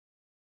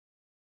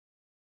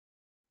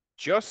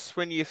just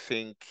when you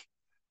think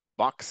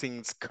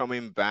boxing's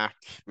coming back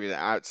with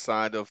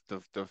outside of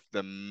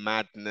the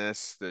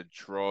madness, the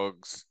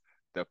drugs,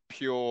 the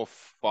pure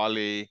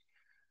folly,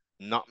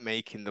 not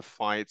making the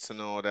fights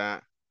and all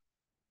that,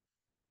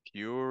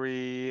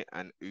 Fury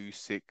and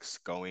Usyk's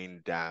going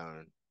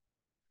down.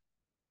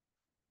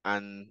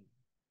 And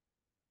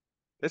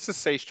let's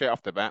just say straight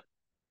off the bat,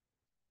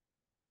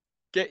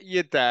 get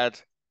your dad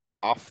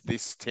off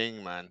this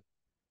thing, man.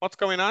 What's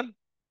going on?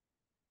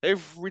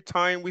 Every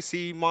time we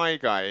see my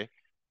guy,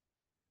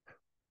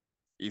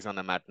 he's on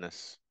a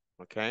madness.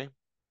 Okay?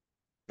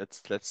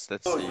 Let's see.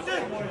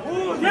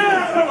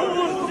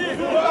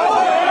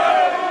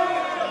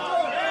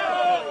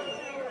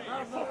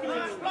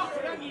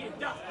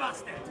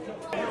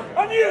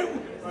 And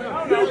you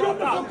got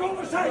the fuck on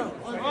the same.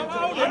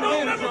 I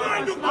don't never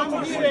mind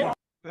up.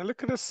 Now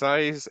look at the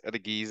size of the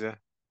geezer.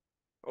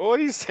 All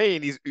he's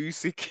saying is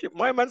Usyk.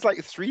 My man's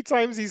like 3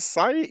 times his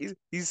size.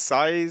 His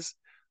size.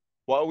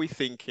 What are we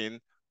thinking?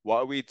 What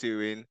are we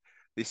doing?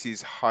 This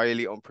is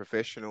highly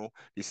unprofessional.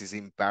 This is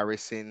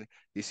embarrassing.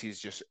 This is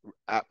just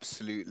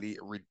absolutely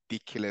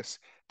ridiculous.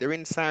 They're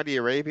in Saudi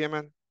Arabia,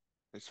 man.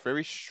 It's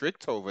very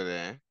strict over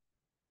there.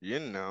 You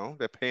know,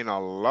 they're paying a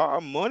lot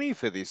of money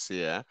for this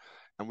year,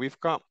 and we've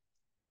got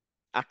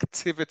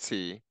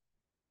activity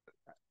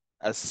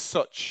as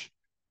such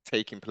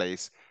taking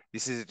place.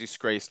 This is a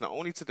disgrace not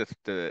only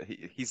to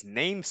his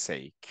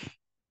namesake,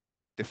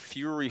 the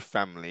Fury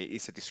family.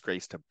 It's a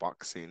disgrace to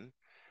boxing.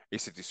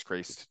 It's a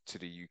disgrace to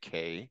the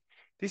UK.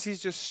 This is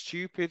just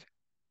stupid.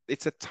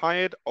 It's a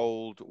tired,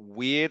 old,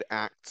 weird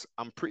act.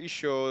 I'm pretty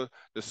sure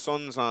the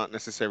sons aren't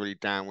necessarily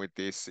down with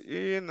this.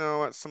 You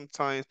know, at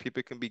sometimes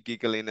people can be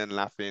giggling and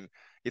laughing.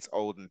 It's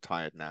old and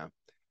tired now.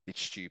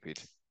 It's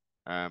stupid.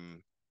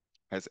 Um,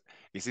 has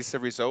is this a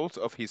result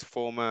of his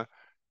former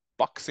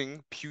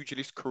boxing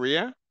pugilist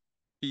career?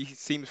 He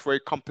seems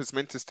very compos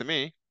mentis to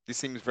me. This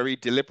seems very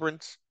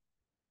deliberate.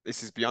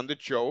 This is beyond a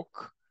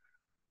joke.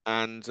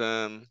 And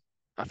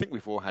I think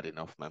we've all had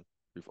enough, man.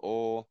 We've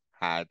all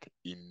had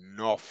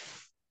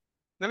enough.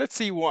 Now let's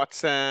see what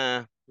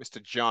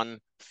Mr. John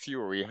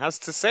Fury has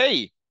to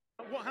say.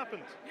 What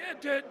happened?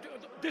 Yeah,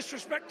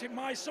 disrespecting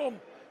my son,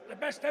 the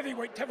best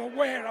heavyweight to ever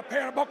wear a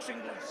pair of boxing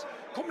gloves,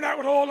 coming out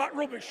with all that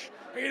rubbish.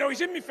 You know,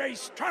 he's in my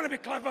face, trying to be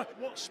clever.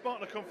 What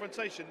sparked the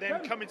confrontation?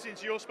 Them coming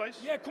into your space?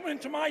 Yeah, coming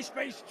into my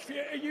space.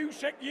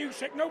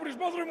 Usyk. Nobody's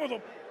bothering with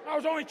him. I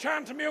was only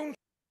chanting my own.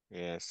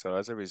 Yeah, so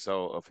as a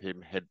result of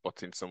him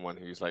headbutting someone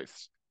who's like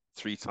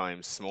 3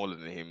 times smaller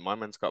than him, my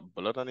man's got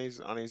blood on his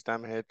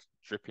damn head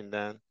dripping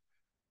down.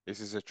 This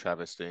is a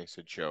travesty. It's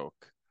a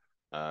joke.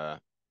 Uh,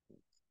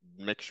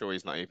 make sure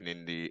he's not even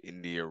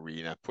in the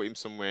arena. Put him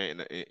somewhere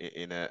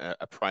in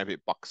a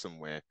private box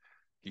somewhere.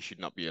 He should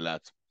not be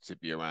allowed to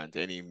be around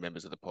any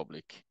members of the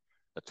public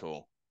at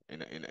all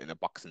in a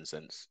boxing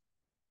sense.